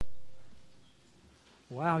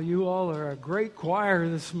Wow, you all are a great choir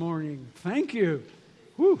this morning. Thank you.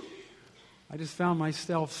 Whew. I just found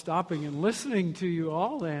myself stopping and listening to you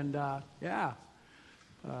all, and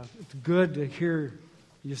it's good to hear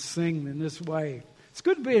you sing in this way. It's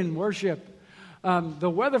good to be in worship. The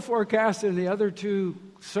weather forecast in the other two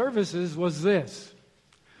services was this.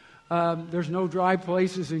 There's no dry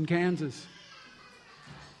places in Kansas.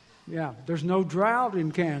 Yeah, there's no drought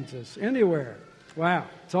in Kansas anywhere. Wow,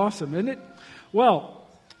 it's awesome, isn't it? Well,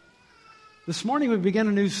 this morning we begin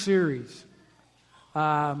a new series.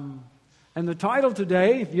 And the title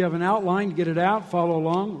today, if you have an outline, get it out, follow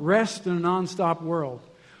along, Rest in a Non-Stop World.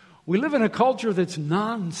 We live in a culture that's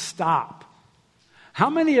non-stop. How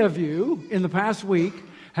many of you in the past week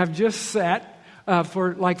have just sat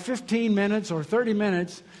for like 15 minutes or 30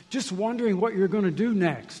 minutes just wondering what you're going to do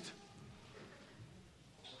next?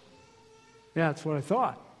 Yeah, that's what I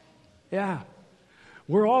thought. Yeah.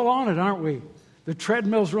 We're all on it, aren't we? The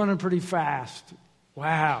treadmill's running pretty fast.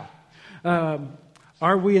 Wow.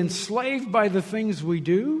 Are we enslaved by the things we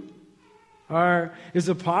do? Or is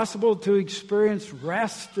it possible to experience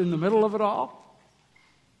rest in the middle of it all?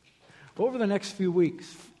 Over the next few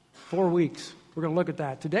weeks, 4 weeks, we're going to look at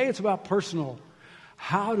that. Today it's about personal.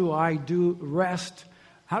 How do I do rest?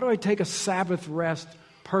 How do I take a Sabbath rest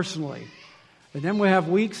personally? And then we have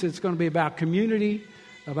weeks it's going to be about community,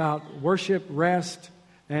 about worship, rest,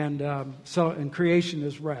 and creation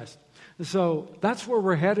is rest. So that's where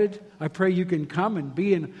we're headed. I pray you can come and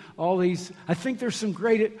be in all these. I think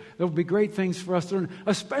there'll be great things for us to learn,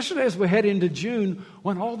 especially as we head into June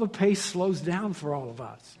when all the pace slows down for all of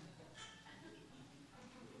us.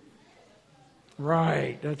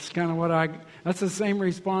 Right. That's kind of that's the same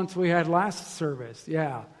response we had last service.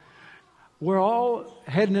 Yeah. We're all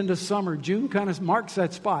heading into summer. June kind of marks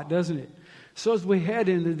that spot, doesn't it? So as we head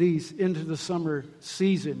into the summer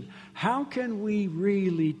season, how can we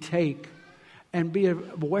really take and be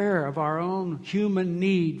aware of our own human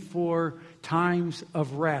need for times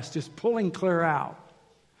of rest, just pulling clear out?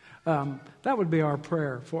 That would be our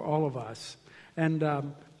prayer for all of us.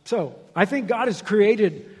 And so I think God has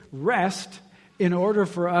created rest in order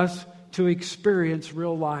for us to experience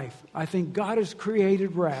real life. I think God has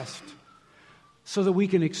created rest so that we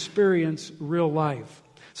can experience real life.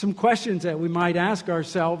 Some questions that we might ask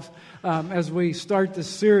ourselves as we start this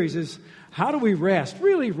series is, how do we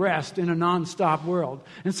really rest in a non-stop world?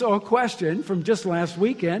 And so a question from just last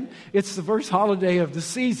weekend, it's the first holiday of the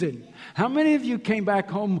season. How many of you came back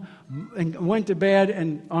home and went to bed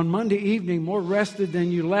and on Monday evening more rested than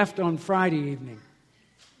you left on Friday evening?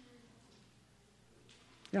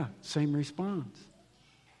 Yeah, same response.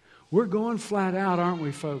 We're going flat out, aren't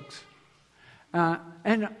we, folks?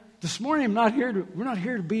 And this morning, we're not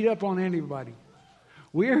here to beat up on anybody.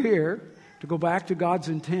 We're here to go back to God's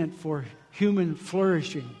intent for human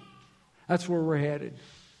flourishing. That's where we're headed.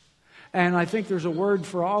 And I think there's a word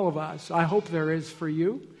for all of us. I hope there is for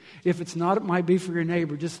you. If it's not, it might be for your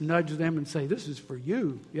neighbor. Just nudge them and say, this is for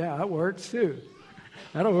you. Yeah, that works too.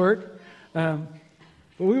 That'll work. But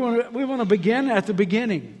we want to begin at the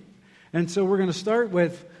beginning. And so we're going to start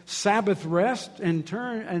with Sabbath rest, and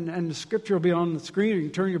the scripture will be on the screen. You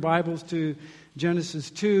can turn your Bibles to Genesis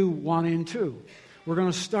 2, 1 and 2. We're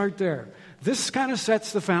going to start there. This kind of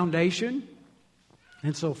sets the foundation,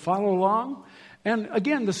 and so follow along. And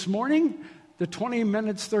again, this morning, the 20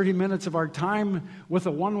 minutes, 30 minutes of our time with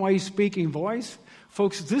a one-way speaking voice,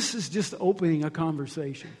 folks, this is just opening a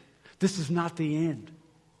conversation. This is not the end.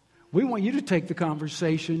 We want you to take the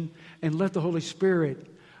conversation and let the Holy Spirit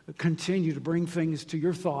continue to bring things to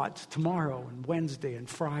your thoughts tomorrow and Wednesday and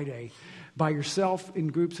Friday by yourself, in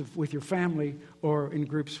groups with your family, or in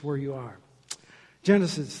groups where you are.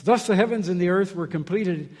 Genesis, thus the heavens and the earth were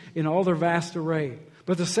completed in all their vast array.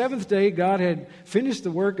 But the seventh day God had finished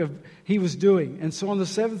the work he was doing. And so on the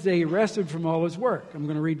seventh day he rested from all his work. I'm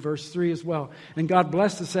going to read verse 3 as well. And God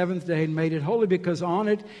blessed the seventh day and made it holy, because on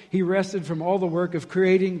it he rested from all the work of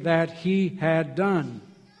creating that he had done.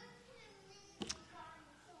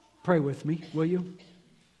 Pray with me, will you?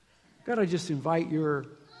 God, I just invite your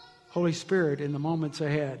Holy Spirit in the moments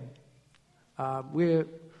ahead.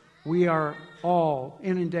 We are all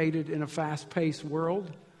inundated in a fast-paced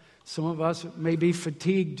world. Some of us may be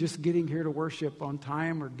fatigued just getting here to worship on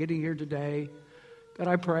time or getting here today. God,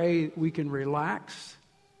 I pray we can relax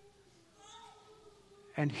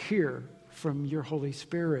and hear from your Holy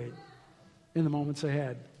Spirit in the moments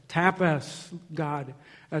ahead. Tap us, God,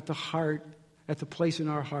 at the heart, at the place in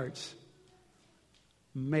our hearts.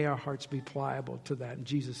 May our hearts be pliable to that. In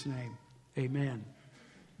Jesus' name, amen.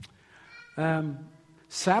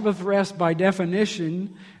 Sabbath rest, by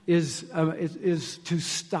definition, is to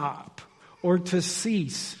stop or to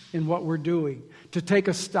cease in what we're doing, to take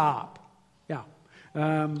a stop. Yeah.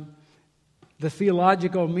 The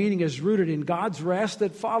theological meaning is rooted in God's rest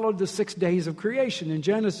that followed the 6 days of creation in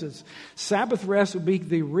Genesis. Sabbath rest would be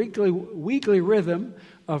the weekly rhythm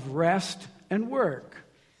of rest and work.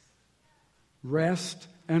 Rest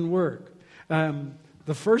and work.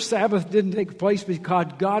 The first Sabbath didn't take place because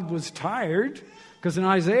God was tired, because in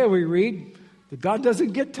Isaiah we read that God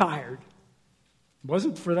doesn't get tired. It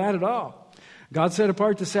wasn't for that at all. God set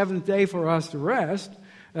apart the seventh day for us to rest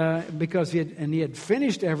because He had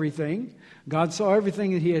finished everything. God saw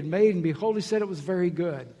everything that He had made, and behold, He said it was very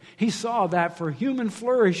good. He saw that for human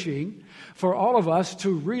flourishing, for all of us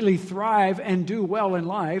to really thrive and do well in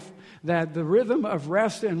life, that the rhythm of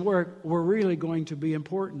rest and work were really going to be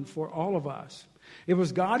important for all of us. It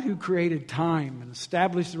was God who created time and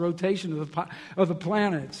established the rotation of the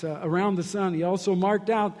planets around the sun. He also marked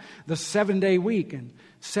out the 7-day week and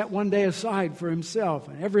set one day aside for Himself.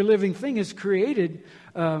 And every living thing is created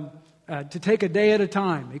to take a day at a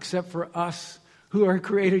time, except for us who are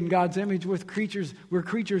created in God's image. We're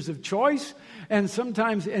creatures of choice. And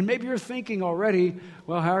sometimes, and maybe you're thinking already,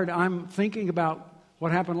 well, Howard, I'm thinking about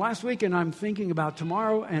what happened last week, and I'm thinking about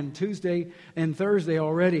tomorrow and Tuesday and Thursday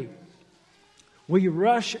already. We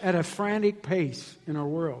rush at a frantic pace in our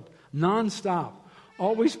world, nonstop,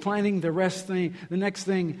 always planning the next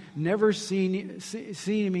thing, never seeming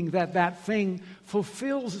that thing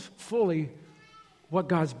fulfills fully what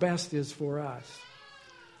God's best is for us.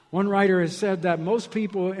 One writer has said that most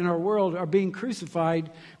people in our world are being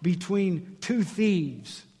crucified between two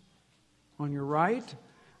thieves. On your right,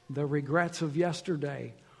 the regrets of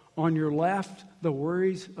yesterday. On your left, the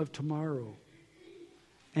worries of tomorrow.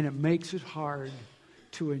 And it makes it hard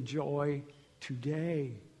to enjoy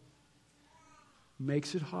today.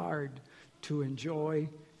 Makes it hard to enjoy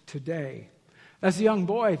today. As a young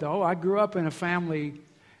boy, though, I grew up in a family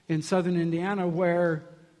in southern Indiana where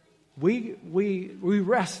we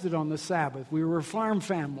rested on the Sabbath. We were a farm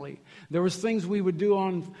family. There was things we would do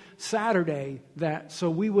on Saturday so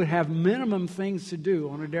we would have minimum things to do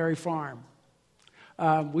on a dairy farm.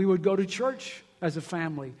 We would go to church as a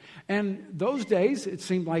family. And those days, it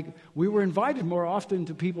seemed like we were invited more often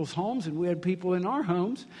to people's homes, and we had people in our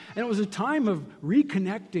homes. And it was a time of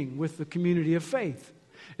reconnecting with the community of faith.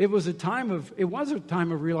 It was a time of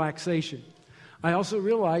relaxation. I also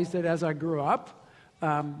realized that as I grew up,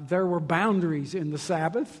 there were boundaries in the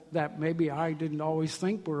Sabbath that maybe I didn't always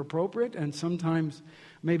think were appropriate, and sometimes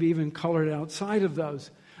maybe even colored outside of those.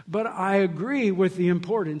 But I agree with the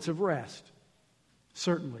importance of rest,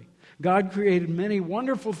 certainly. God created many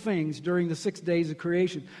wonderful things during the 6 days of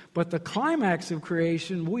creation, but the climax of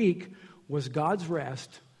creation week was God's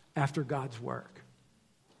rest after God's work.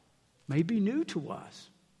 May be new to us.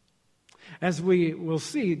 As we will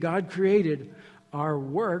see, God created our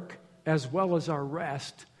work as well as our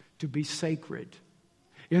rest to be sacred.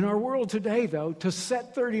 In our world today, though, to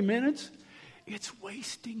set 30 minutes, it's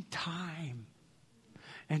wasting time.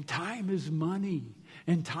 And time is money.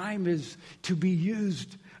 And time is to be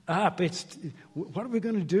used up. What are we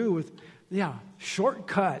going to do with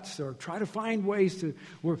shortcuts, or try to find ways to...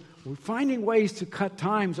 We're finding ways to cut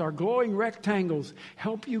times. Our glowing rectangles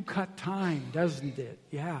help you cut time, doesn't it?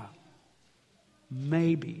 Yeah.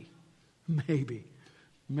 Maybe.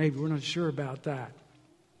 We're not sure about that.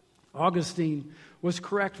 Augustine was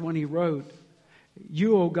correct when he wrote,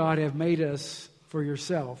 "You, O God, have made us for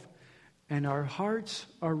yourself, and our hearts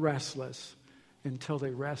are restless until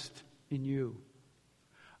they rest in you."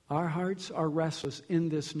 Our hearts are restless in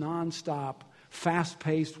this nonstop,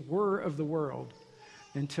 fast-paced whir of the world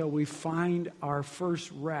until we find our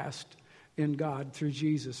first rest in God through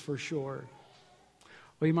Jesus, for sure.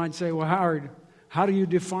 Well, you might say, well, Howard, how do you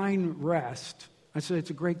define rest? I said, it's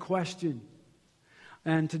a great question.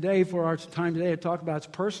 And today, for our time today to talk about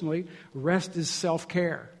it personally, rest is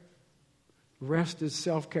self-care. Rest is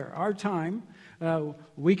self-care. Our time,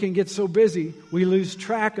 we can get so busy, we lose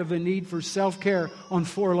track of the need for self-care on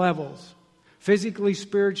 4 levels. Physically,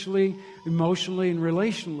 spiritually, emotionally, and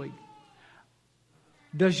relationally.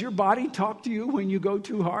 Does your body talk to you when you go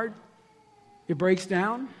too hard? It breaks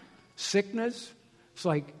down. Sickness. It's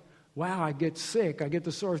like, wow, I get sick. I get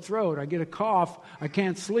the sore throat. I get a cough. I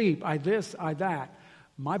can't sleep. I this, I that.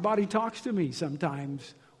 My body talks to me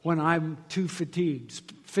sometimes when I'm too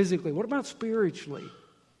fatigued physically. What about spiritually?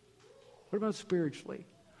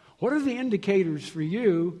 What are the indicators for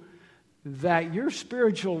you that your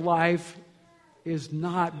spiritual life is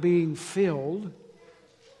not being filled,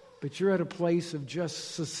 but you're at a place of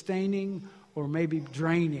just sustaining or maybe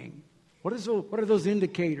draining? What are those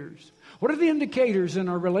indicators? What are the indicators in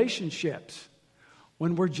our relationships?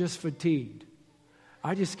 when we're just fatigued.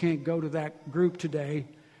 I just can't go to that group today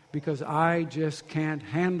because I just can't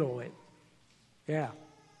handle it. Yeah,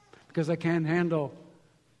 because I can't handle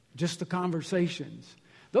just the conversations.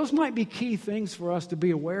 Those might be key things for us to be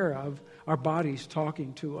aware of, our bodies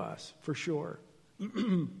talking to us, for sure.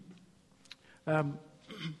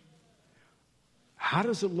 How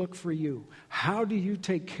does it look for you? How do you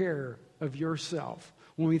take care of yourself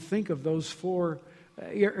when we think of those four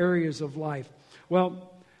areas of life?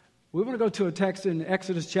 Well, we want to go to a text in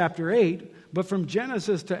Exodus chapter 8, but from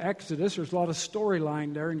Genesis to Exodus, there's a lot of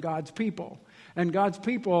storyline there in God's people. And God's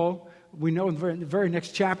people, we know in the very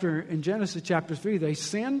next chapter, in Genesis chapter 3, they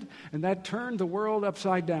sinned, and that turned the world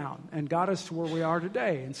upside down and got us to where we are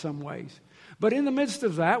today in some ways. But in the midst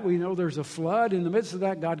of that, we know there's a flood. In the midst of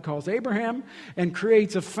that, God calls Abraham and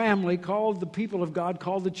creates a family called the people of God,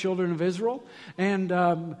 called the children of Israel. And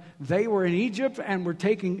they were in Egypt and were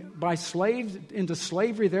taken by slaves into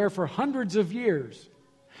slavery there for hundreds of years.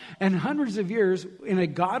 And hundreds of years in a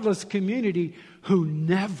godless community who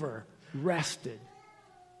never rested.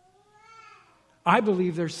 I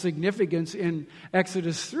believe there's significance in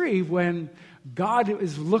Exodus 3 when God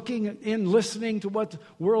is looking in, listening to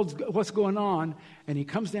what's going on, and he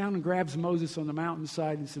comes down and grabs Moses on the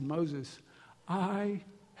mountainside and said, Moses, I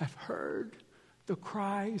have heard the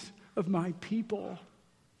cries of my people,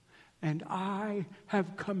 and I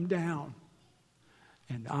have come down,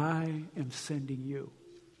 and I am sending you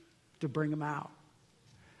to bring them out.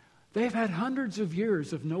 They've had hundreds of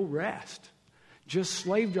years of no rest, just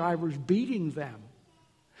slave drivers beating them.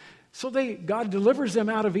 So God delivers them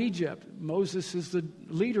out of Egypt. Moses is the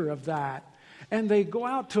leader of that. And they go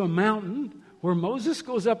out to a mountain where Moses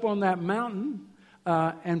goes up on that mountain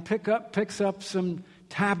and picks up some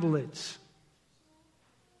tablets.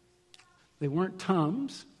 They weren't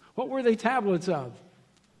tums. What were they tablets of?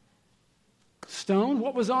 Stone.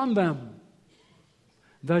 What was on them?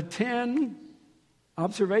 The 10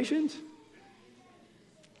 observations?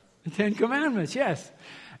 The 10 Commandments, yes.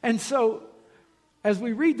 And so, as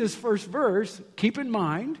we read this first verse, keep in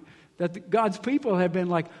mind that God's people have been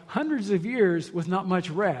like hundreds of years with not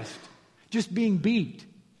much rest, just being beat.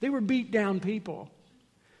 They were beat down people.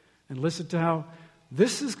 And listen to how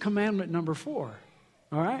this is commandment number 4.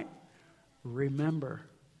 All right? Remember.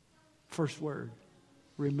 First word.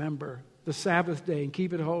 Remember the Sabbath day and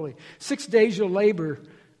keep it holy. 6 days you'll labor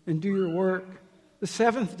and do your work. The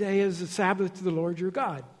 7th day is the Sabbath to the Lord your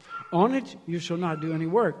God. On it you shall not do any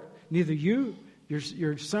work, neither you,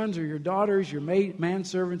 your sons or your daughters, your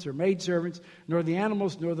manservants or maidservants, nor the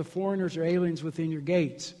animals, nor the foreigners or aliens within your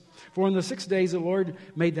gates. For in the 6 days the Lord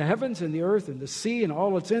made the heavens and the earth and the sea and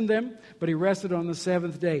all that's in them, but he rested on the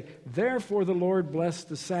 7th day. Therefore the Lord blessed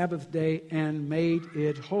the Sabbath day and made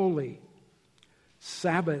it holy.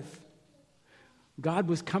 Sabbath. God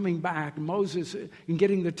was coming back, Moses, and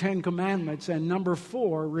getting the 10 Commandments. And number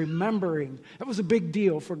 4, remembering. That was a big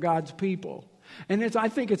deal for God's people. And I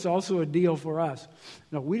think it's also a deal for us.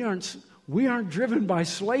 No, we aren't driven by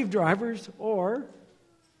slave drivers, or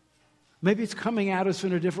maybe it's coming at us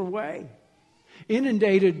in a different way.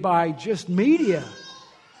 Inundated by just media.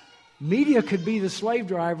 Media could be the slave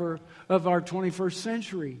driver of our 21st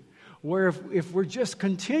century, where if we're just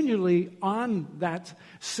continually on that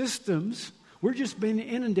systems, we're just being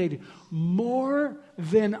inundated more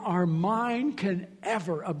than our mind can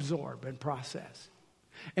ever absorb and process.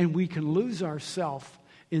 And we can lose ourselves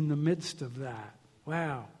in the midst of that.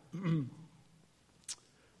 Wow.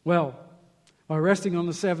 Well, while resting on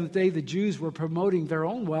the 7th day, the Jews were promoting their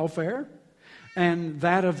own welfare and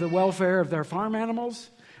that of the welfare of their farm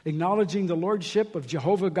animals, acknowledging the lordship of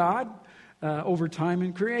Jehovah God over time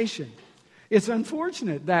in creation. It's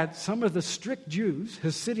unfortunate that some of the strict Jews,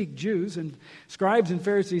 Hasidic Jews and scribes and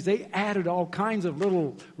Pharisees, they added all kinds of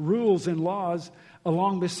little rules and laws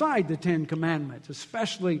along beside the 10 Commandments,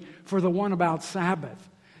 especially for the one about Sabbath.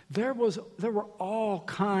 There were all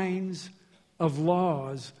kinds of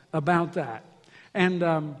laws about that.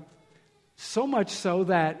 And so much so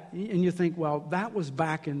that, and you think, well, that was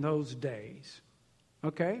back in those days.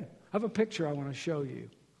 Okay? I have a picture I want to show you.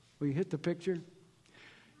 Will you hit the picture?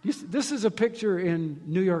 This is a picture in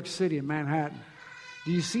New York City, in Manhattan.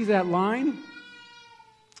 Do you see that line?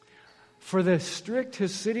 For the strict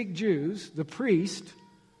Hasidic Jews, the priest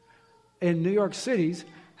in New York cities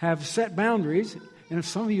have set boundaries. And if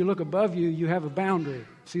some of you look above you, you have a boundary.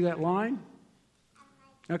 See that line?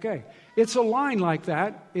 Okay. It's a line like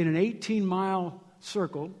that in an 18-mile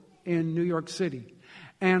circle in New York City.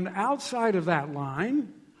 And outside of that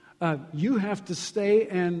line, you have to stay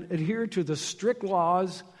and adhere to the strict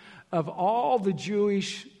laws of all the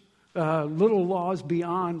Jewish little laws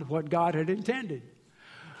beyond what God had intended.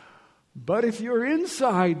 But if you're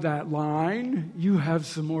inside that line, you have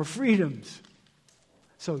some more freedoms.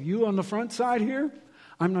 So you on the front side here,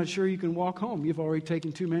 I'm not sure you can walk home. You've already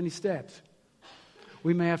taken too many steps.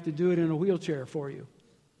 We may have to do it in a wheelchair for you.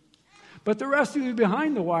 But the rest of you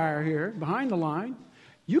behind the wire here, behind the line,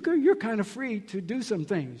 you're kind of free to do some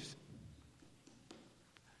things.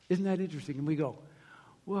 Isn't that interesting? And we go,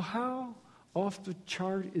 well, how off the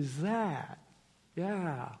chart is that?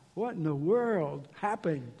 Yeah, what in the world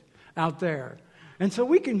happened out there? And so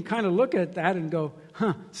we can kind of look at that and go,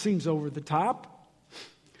 seems over the top.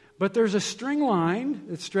 But there's a string line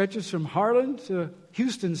that stretches from Harlan to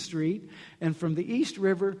Houston Street and from the East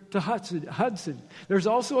River to Hudson. There's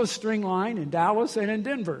also a string line in Dallas and in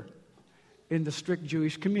Denver in the strict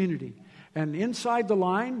Jewish community. And inside the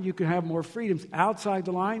line, you can have more freedoms. Outside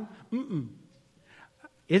the line,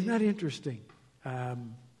 Isn't that interesting? But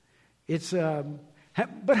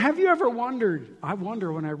have you ever wondered? I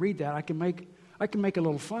wonder when I read that. I can make a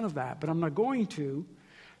little fun of that, but I'm not going to.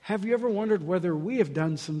 Have you ever wondered whether we have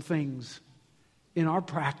done some things in our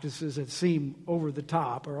practices that seem over the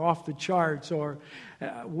top or off the charts, or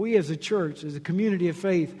we as a church, as a community of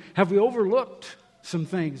faith, have we overlooked some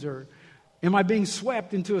things, or am I being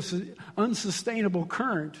swept into an unsustainable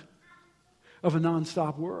current of a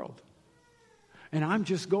nonstop world? And I'm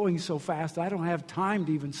just going so fast, I don't have time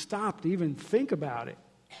to even stop, to even think about it.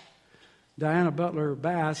 Diana Butler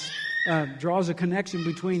Bass draws a connection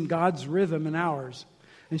between God's rhythm and ours.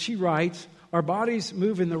 And she writes, our bodies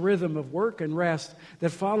move in the rhythm of work and rest that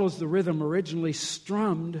follows the rhythm originally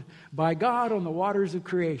strummed by God on the waters of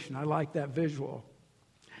creation. I like that visual.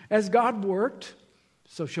 As God worked,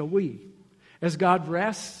 so shall we. As God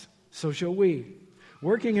rests, so shall we.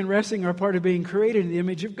 Working and resting are part of being created in the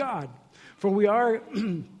image of God. For we are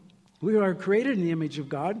created in the image of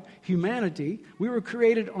God, humanity. We were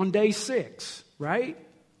created on day 6, right?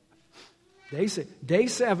 Day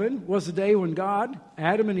 7 was the day when God,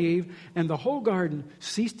 Adam and Eve, and the whole garden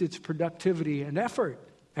ceased its productivity and effort.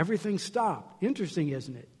 Everything stopped. Interesting,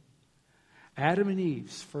 isn't it? Adam and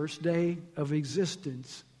Eve's first day of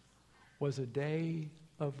existence was a day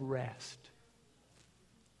of rest.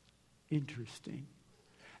 Interesting.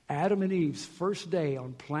 Adam and Eve's first day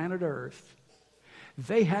on planet Earth,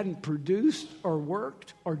 they hadn't produced or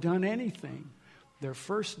worked or done anything. Their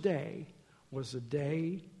first day was a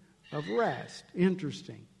day of rest.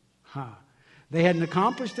 Interesting. They hadn't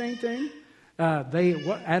accomplished anything.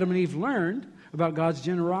 What Adam and Eve learned about God's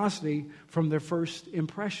generosity from their first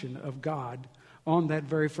impression of God on that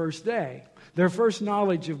very first day. Their first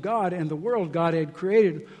knowledge of God and the world God had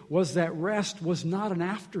created was that rest was not an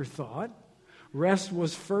afterthought. Rest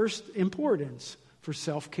was first importance for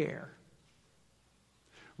self-care.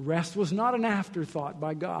 Rest was not an afterthought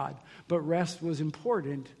by God, but rest was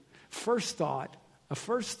important, first thought, a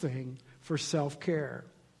first thing for self-care.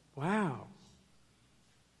 Wow.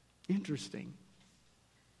 Interesting.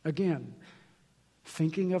 Again,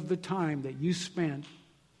 thinking of the time that you spent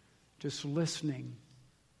just listening,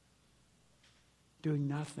 doing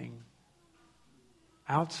nothing,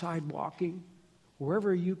 outside walking,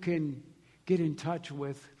 wherever you can get in touch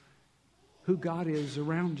with who God is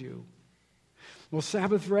around you. Well,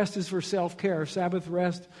 Sabbath rest is for self-care. Sabbath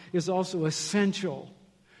rest is also essential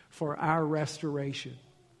for our restoration.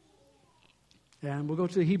 And we'll go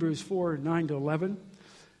to Hebrews 4, 9 to 11.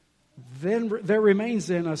 Then there remains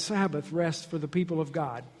then a Sabbath rest for the people of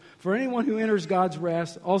God. For anyone who enters God's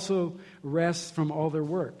rest also rests from all their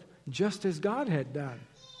work, just as God had done.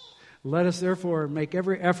 Let us therefore make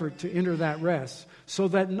every effort to enter that rest, so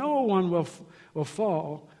that no one will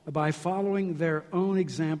fall by following their own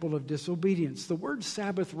example of disobedience. The word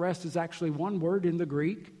Sabbath rest is actually one word in the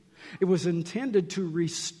Greek. It was intended to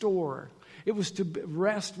restore. It was to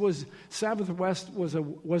rest. Sabbath rest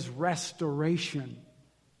was restoration.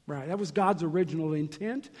 Right? That was God's original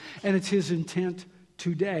intent, and it's His intent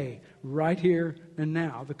today, right here and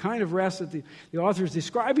now. The kind of rest that the author is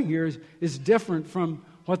describing here is different from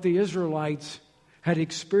what the Israelites had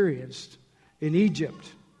experienced in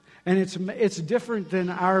Egypt. And it's different than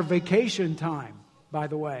our vacation time, by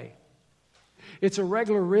the way. It's a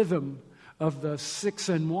regular rhythm of the 6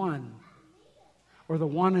 and 1, or the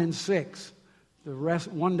 1 and 6. The rest,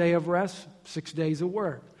 1 day of rest, 6 days of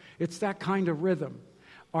work. It's that kind of rhythm.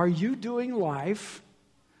 Are you doing life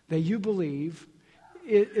that you believe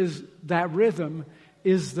is that rhythm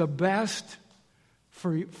is the best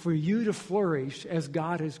for you to flourish as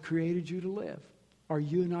God has created you to live? Are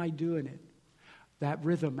you and I doing it? That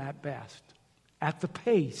rhythm at best, at the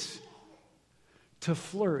pace to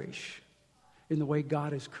flourish in the way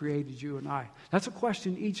God has created you and I? That's a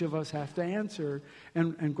question each of us have to answer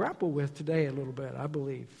and grapple with today a little bit, I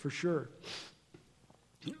believe, for sure.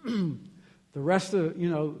 The rest of,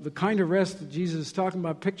 the kind of rest that Jesus is talking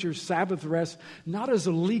about pictures Sabbath rest not as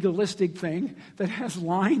a legalistic thing that has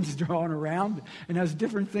lines drawn around and has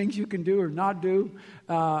different things you can do or not do.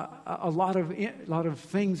 A lot of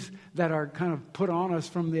things that are kind of put on us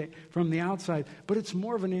from the outside, but it's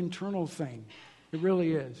more of an internal thing. It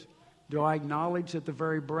really is. Do I acknowledge that the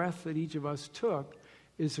very breath that each of us took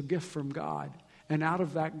is a gift from God? And out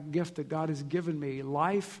of that gift that God has given me,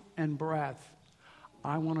 life and breath,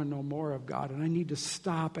 I want to know more of God, and I need to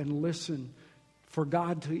stop and listen for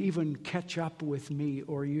God to even catch up with me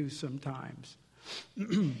or you sometimes.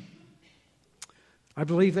 I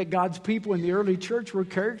believe that God's people in the early church were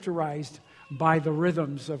characterized by the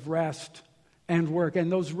rhythms of rest and work,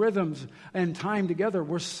 and those rhythms and time together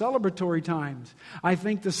were celebratory times. I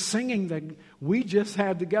think the singing that we just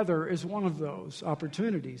had together is one of those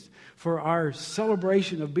opportunities for our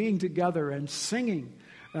celebration of being together and singing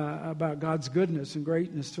about God's goodness and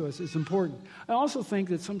greatness to us is important. I also think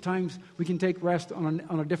that sometimes we can take rest on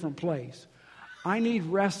a different place. I need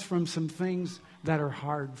rest from some things that are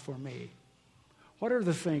hard for me. What are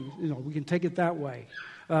the things? We can take it that way.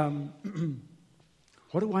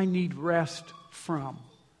 What do I need rest from?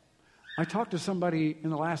 I talked to somebody in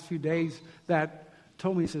the last few days that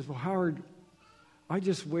told me, he says, well, Howard, I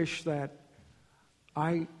just wish that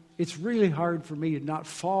it's really hard for me to not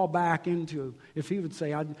fall back into, if he would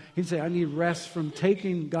say, he'd say, I need rest from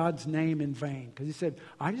taking God's name in vain. Because he said,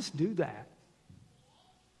 I just do that.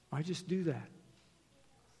 I just do that.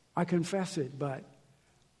 I confess it, but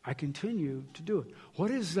I continue to do it.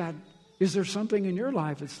 What is that? Is there something in your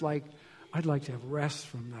life that's like, I'd like to have rest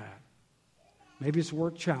from that? Maybe it's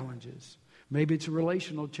work challenges. Maybe it's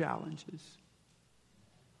relational challenges.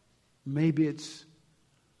 Maybe it's,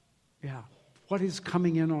 what is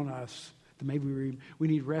coming in on us that maybe we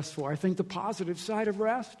need rest for? I think the positive side of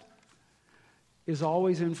rest is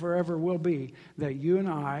always and forever will be that you and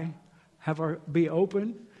I be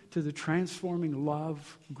open to the transforming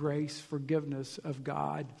love, grace, forgiveness of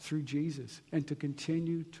God through Jesus, and to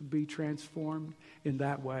continue to be transformed in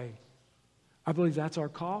that way. I believe that's our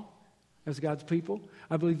call as God's people.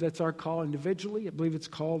 I believe that's our call individually. I believe it's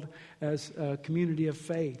called as a community of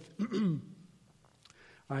faith.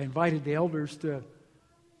 I invited the elders to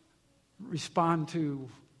respond to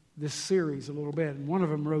this series a little bit, and one of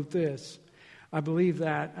them wrote this. I believe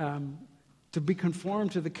that to be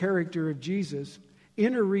conformed to the character of Jesus,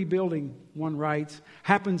 inner rebuilding, one writes,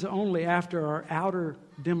 happens only after our outer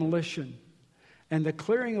demolition and the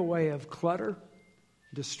clearing away of clutter,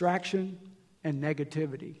 distraction, and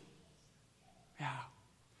negativity.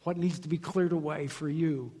 What needs to be cleared away for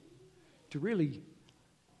you to really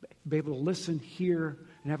be able to listen, hear,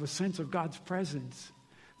 and have a sense of God's presence,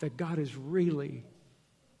 that God is really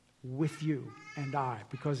with you and I,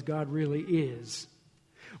 because God really is.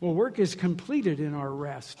 Well, work is completed in our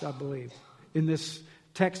rest, I believe. In this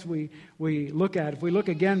text we look at, if we look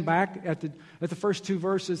again back at the first two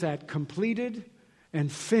verses at completed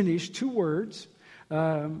and finished, two words,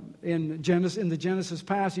 in the Genesis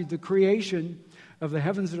passage, the creation of the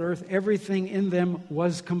heavens and earth, everything in them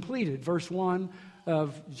was completed. Verse 1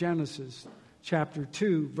 of Genesis chapter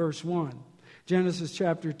 2, verse 1. Genesis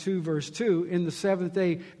chapter 2, verse 2, in the seventh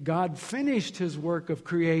day, God finished his work of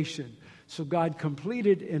creation. So God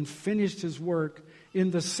completed and finished his work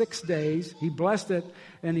in the 6 days. He blessed it,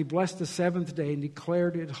 and he blessed the seventh day and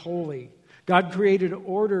declared it holy. God created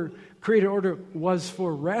order. Created order was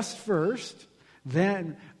for rest first,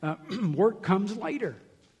 then work comes later.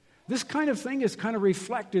 This kind of thing is kind of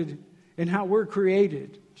reflected in how we're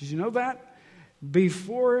created. Did you know that?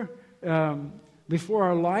 Before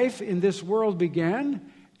our life in this world began,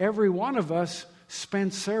 every one of us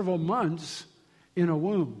spent several months in a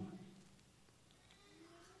womb.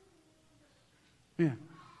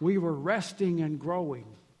 We were resting and growing,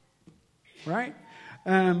 right?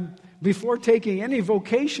 Before taking any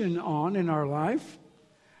vocation on in our life,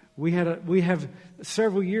 we have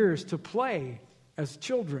several years to play as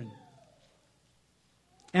children.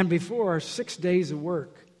 And before our 6 days of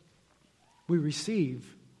work, we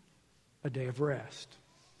receive a day of rest.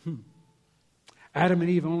 Adam and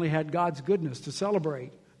Eve only had God's goodness to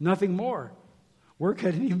celebrate, nothing more. Work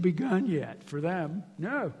hadn't even begun yet for them.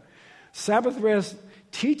 No. Sabbath rest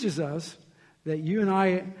teaches us that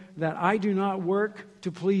I do not work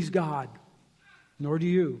to please God, nor do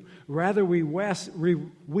you. Rather, we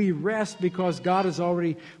rest because God is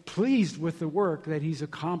already pleased with the work that he's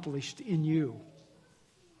accomplished in you.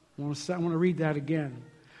 I want to read that again.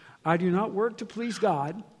 I do not work to please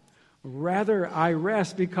God, Rather, I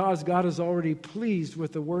rest because God is already pleased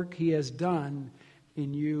with the work He has done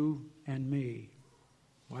in you and me.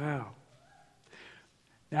 Wow.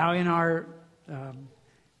 Now, in our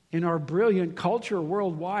brilliant culture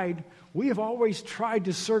worldwide, we have always tried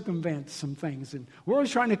to circumvent some things. And we're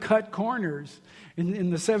always trying to cut corners. In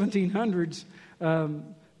the 1700s,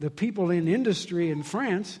 the people in industry in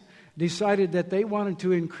France decided that they wanted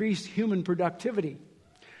to increase human productivity.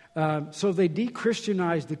 So they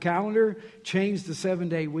de-Christianized the calendar, changed the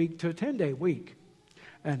 7-day week to a 10-day week.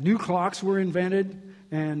 New clocks were invented,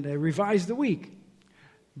 and revised the week.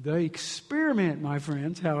 The experiment, my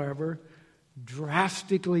friends, however,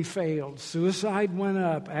 drastically failed. Suicide went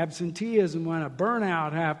up, absenteeism went up,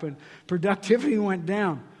 burnout happened, productivity went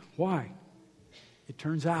down. Why? It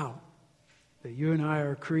turns out that you and I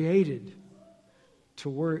are created to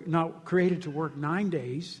work, not created to work 9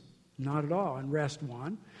 days, not at all, and rest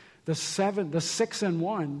one. The 6 and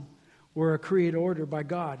 1 were a created order by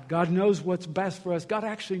God. God knows what's best for us. God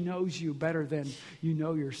actually knows you better than you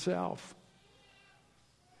know yourself.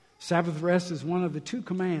 Sabbath rest is one of the 2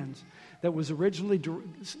 commands that was originally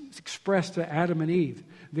expressed to Adam and Eve.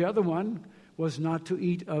 The other one was not to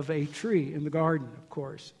eat of a tree in the garden, of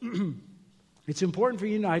course. It's important for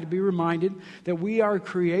you and I to be reminded that we are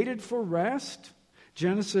created for rest.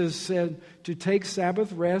 Genesis said to take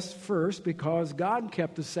Sabbath rest first because God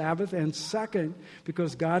kept the Sabbath, and second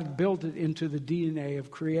because God built it into the DNA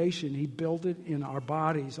of creation. He built it in our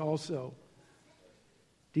bodies also.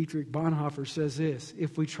 Dietrich Bonhoeffer says this: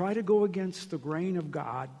 if we try to go against the grain of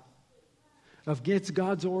God, against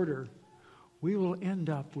God's order, we will end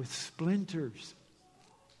up with splinters.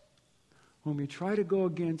 When we try to go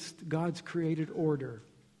against God's created order,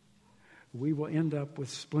 we will end up with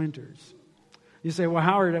splinters. You say, well,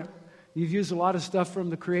 Howard, you've used a lot of stuff from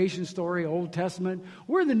the creation story, Old Testament.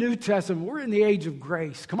 We're in the New Testament. We're in the age of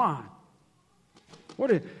grace. Come on.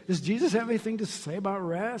 Does Jesus have anything to say about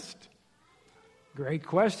rest? Great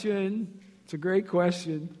question. It's a great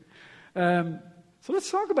question. So let's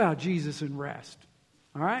talk about Jesus and rest.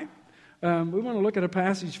 All right? We want to look at a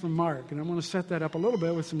passage from Mark, and I want to set that up a little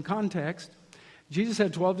bit with some context. Jesus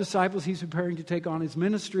had 12 disciples He's preparing to take on His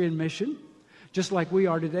ministry and mission, just like we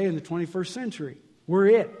are today in the 21st century. We're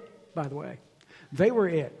it, by the way. They were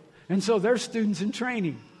it. And so they're students in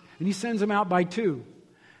training, and He sends them out by 2.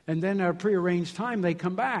 And then at a prearranged time, they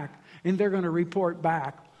come back, and they're going to report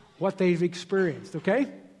back what they've experienced, okay?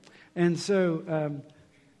 And so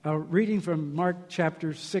reading from Mark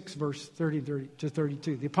chapter 6, verse 30 to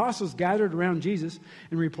 32. The apostles gathered around Jesus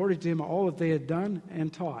and reported to Him all that they had done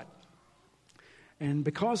and taught. And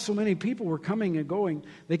because so many people were coming and going,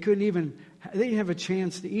 they didn't have a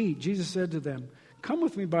chance to eat. Jesus said to them, "Come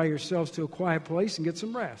with me by yourselves to a quiet place and get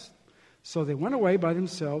some rest." So they went away by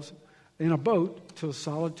themselves in a boat to a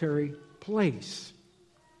solitary place.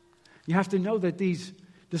 You have to know that these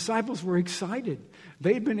disciples were excited.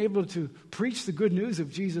 They'd been able to preach the good news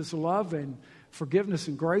of Jesus' love and forgiveness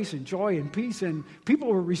and grace and joy and peace, and people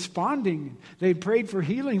were responding. They prayed for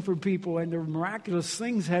healing for people, and the miraculous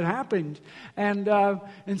things had happened. And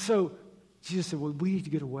so Jesus said, well, we need to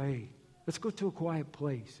get away. Let's go to a quiet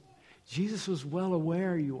place. Jesus was well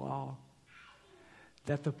aware, you all,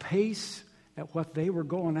 that the pace at what they were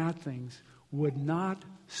going at things would not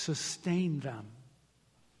sustain them.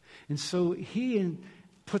 And so He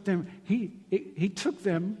took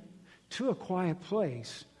them to a quiet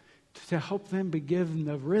place to help them begin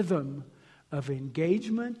the rhythm of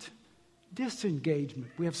engagement, disengagement.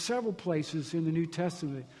 We have several places in the New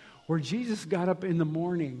Testament where Jesus got up in the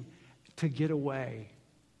morning to get away,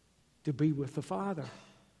 to be with the Father.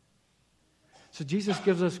 So Jesus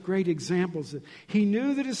gives us great examples. He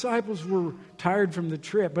knew the disciples were tired from the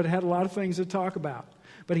trip, but had a lot of things to talk about.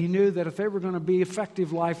 But He knew that if they were going to be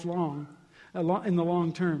effective lifelong, in the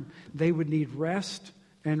long term, they would need rest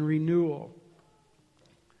and renewal.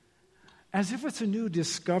 As if it's a new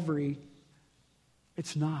discovery,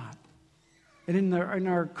 it's not. And in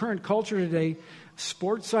our current culture today,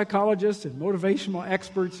 sports psychologists and motivational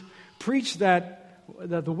experts preach that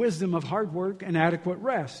the wisdom of hard work and adequate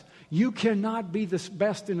rest. You cannot be the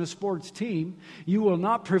best in a sports team. You will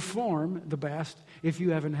not perform the best if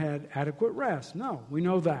you haven't had adequate rest. No, we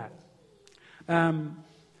know that.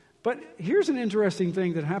 But here's an interesting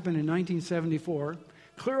thing that happened in 1974.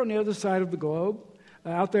 Clear on the other side of the globe,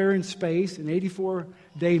 out there in space, an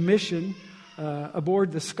 84-day mission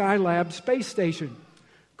aboard the Skylab space station.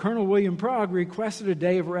 Colonel William Prague requested a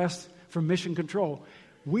day of rest from Mission Control.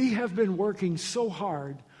 We have been working so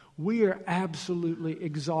hard, we are absolutely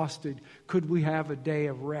exhausted. Could we have a day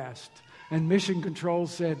of rest? And Mission Control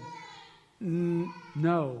said,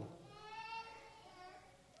 no.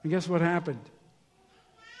 And guess what happened?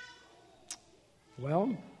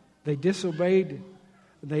 Well, they disobeyed.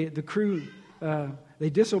 The crew they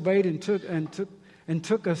disobeyed and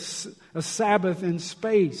took a Sabbath in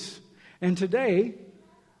space. And today,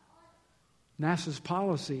 NASA's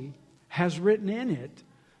policy has written in it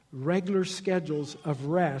regular schedules of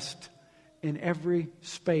rest in every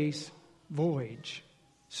space voyage.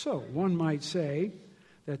 So one might say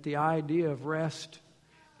that the idea of rest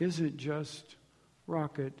isn't just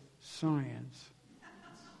rocket science.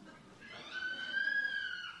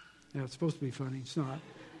 Yeah, it's supposed to be funny. It's not.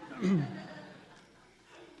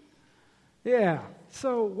 Yeah.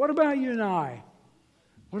 So what about you and I?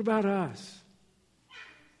 What about us?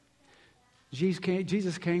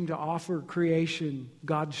 Jesus came to offer creation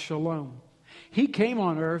God's shalom. He came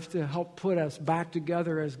on earth to help put us back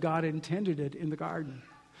together as God intended it in the garden.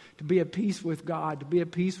 To be at peace with God, to be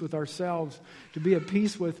at peace with ourselves, to be at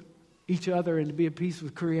peace with each other, and to be at peace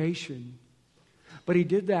with creation. But He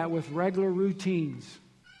did that with regular routines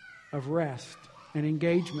of rest and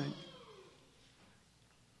engagement.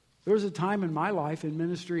 There was a time in my life in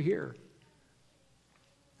ministry here.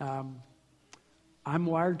 I'm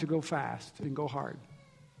wired to go fast and go hard.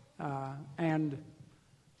 And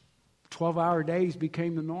 12-hour days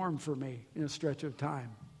became the norm for me in a stretch of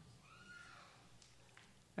time.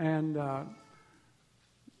 And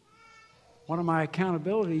one of my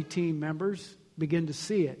accountability team members began to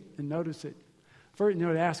see it and notice it. First,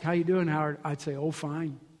 they'd ask, "How you doing, Howard?" I'd say, "Oh,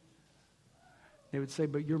 fine." They would say,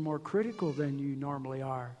 "But you're more critical than you normally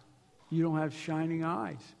are. You don't have shining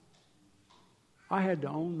eyes." I had to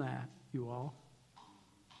own that, you all.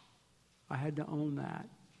 I had to own that.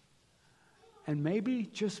 And maybe,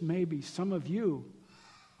 just maybe, some of you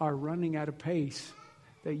are running at a pace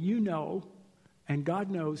that you know and God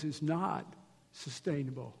knows is not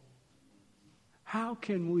sustainable. How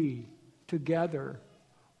can we together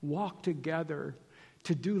walk together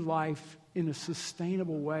to do life in a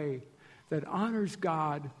sustainable way that honors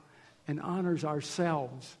God and honors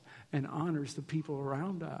ourselves and honors the people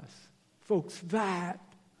around us? Folks, that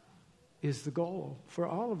is the goal for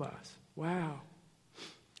all of us. Wow.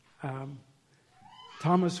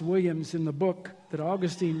 Thomas Williams, in the book that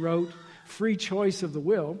Augustine wrote, Free Choice of the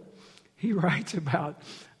Will, he writes about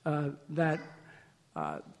that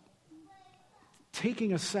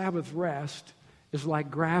taking a Sabbath rest is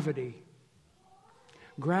like gravity.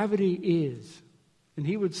 Gravity is, and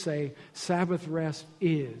he would say, Sabbath rest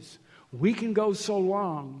is. We can go so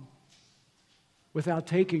long without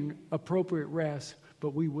taking appropriate rest,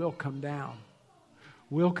 but we will come down.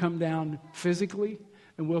 We'll come down physically,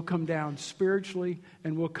 and we'll come down spiritually,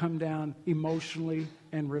 and we'll come down emotionally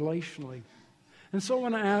and relationally. And so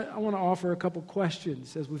I want to offer a couple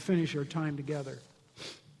questions as we finish our time together.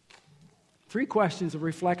 3 questions of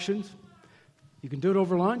reflections. You can do it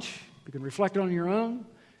over lunch. You can reflect on your own,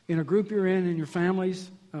 in a group you're in your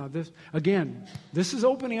families. This is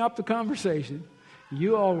opening up the conversation.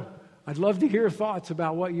 You all, I'd love to hear thoughts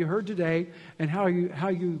about what you heard today and how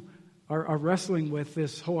you are wrestling with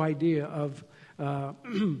this whole idea of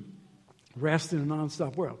rest in a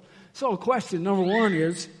nonstop world. So question number 1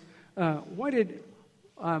 is, why did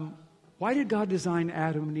God design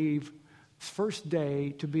Adam and Eve's first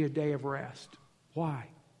day to be a day of rest? Why?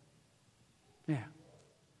 Yeah.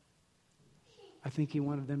 I think He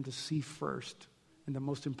wanted them to see first. And the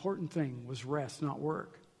most important thing was rest, not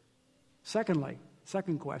work. Second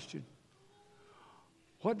question.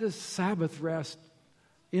 What does Sabbath rest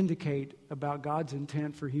indicate about God's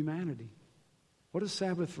intent for humanity? What does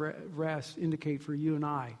Sabbath rest indicate for you and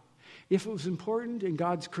I? If it was important in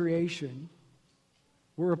God's creation,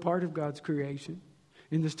 we're a part of God's creation.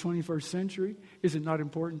 In this 21st century, is it not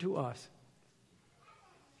important to us?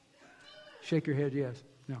 Shake your head, yes.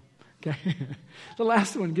 No. Okay. The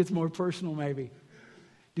last one gets more personal maybe.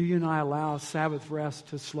 Do you and I allow Sabbath rest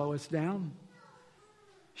to slow us down?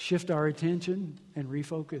 Shift our attention and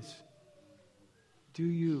refocus? Do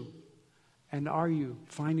you and are you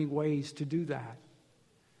finding ways to do that?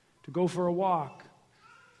 To go for a walk?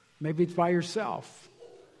 Maybe it's by yourself.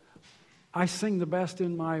 I sing the best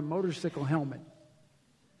in my motorcycle helmet.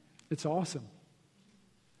 It's awesome.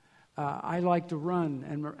 I like to run,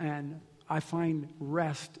 and I find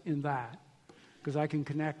rest in that because I can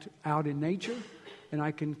connect out in nature, and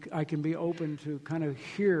I can be open to kind of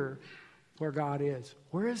hear where God is.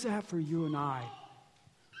 Where is that for you and I?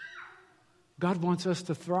 God wants us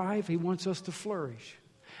to thrive. He wants us to flourish.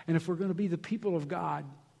 And if we're going to be the people of God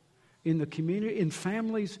in the community, in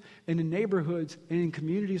families, and in neighborhoods, and in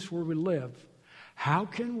communities where we live, how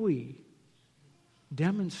can we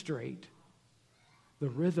demonstrate the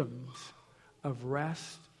rhythms of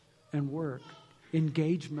rest and work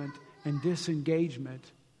engagement and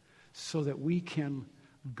disengagement so that we can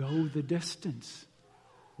go the distance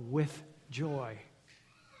with joy.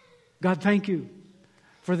 God, thank you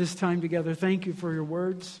for this time together. Thank you for your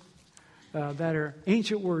words that are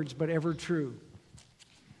ancient words but ever true.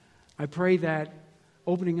 I pray that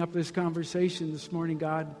opening up this conversation this morning,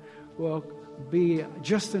 God, will be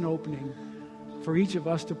just an opening for each of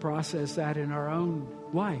us to process that in our own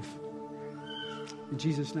life. In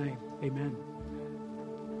Jesus' name, amen.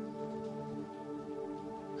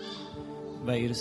 I invite you to